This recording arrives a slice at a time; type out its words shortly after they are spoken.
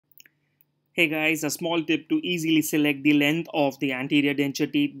Hey guys, a small tip to easily select the length of the anterior denture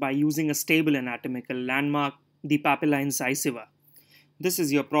teeth by using a stable anatomical landmark, the papilla incisiva. This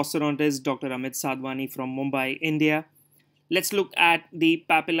is your prosthodontist Dr. Amit Sadhwani from Mumbai, India. Let's look at the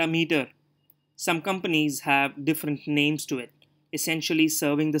papillameter. Some companies have different names to it, essentially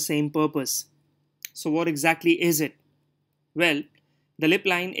serving the same purpose. So what exactly is it? Well, the lip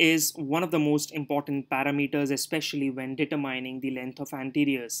line is one of the most important parameters, especially when determining the length of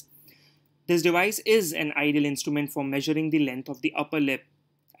anteriors. This device is an ideal instrument for measuring the length of the upper lip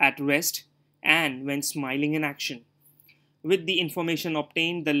at rest and when smiling in action. With the information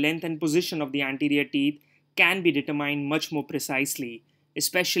obtained, the length and position of the anterior teeth can be determined much more precisely,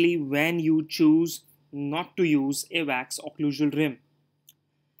 especially when you choose not to use a wax occlusal rim.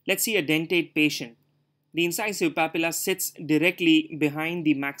 Let's see a dentate patient. The incisive papilla sits directly behind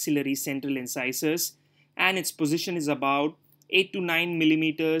the maxillary central incisors and its position is about 8 to 9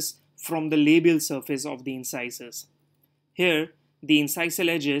 millimeters from the labial surface of the incisors. Here, the incisal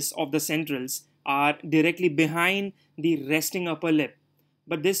edges of the centrals are directly behind the resting upper lip,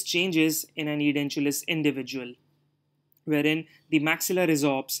 but this changes in an edentulous individual, wherein the maxilla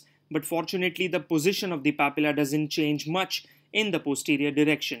resorbs, but fortunately the position of the papilla doesn't change much in the posterior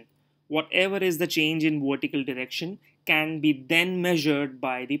direction. Whatever is the change in vertical direction can be then measured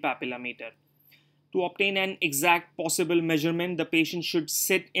by the papillameter. To obtain an exact possible measurement, the patient should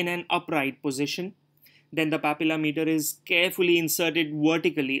sit in an upright position. Then the papillameter is carefully inserted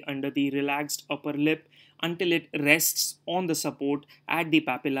vertically under the relaxed upper lip until it rests on the support at the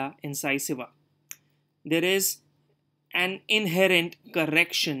papilla incisiva. There is an inherent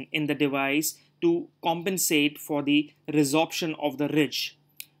correction in the device to compensate for the resorption of the ridge.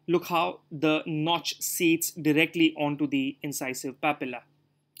 Look how the notch seats directly onto the incisive papilla.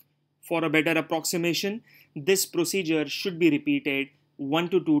 For a better approximation, this procedure should be repeated 1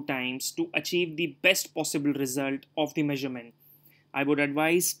 to 2 times to achieve the best possible result of the measurement. I would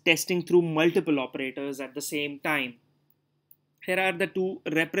advise testing through multiple operators at the same time. Here are the two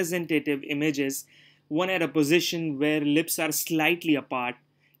representative images, one at a position where lips are slightly apart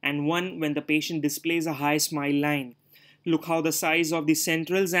and one when the patient displays a high smile line. Look how the size of the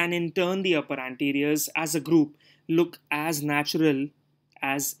centrals and in turn the upper anteriors as a group look as natural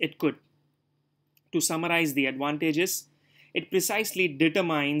as it could. To summarize the advantages, it precisely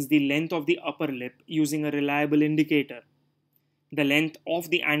determines the length of the upper lip using a reliable indicator. The length of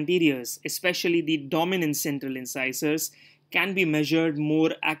the anteriors, especially the dominant central incisors, can be measured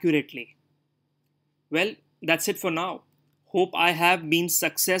more accurately. Well, that's it for now. Hope I have been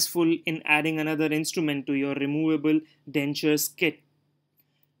successful in adding another instrument to your removable dentures kit.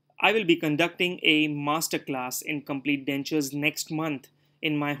 I will be conducting a masterclass in complete dentures next month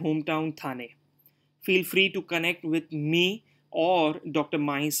in my hometown Thane. Feel free to connect with me or Dr.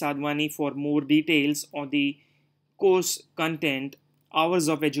 Mathijs Sadhwani for more details on the course content, hours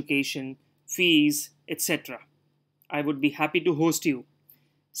of education, fees, etc. I would be happy to host you.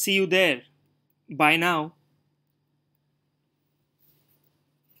 See you there. Bye now.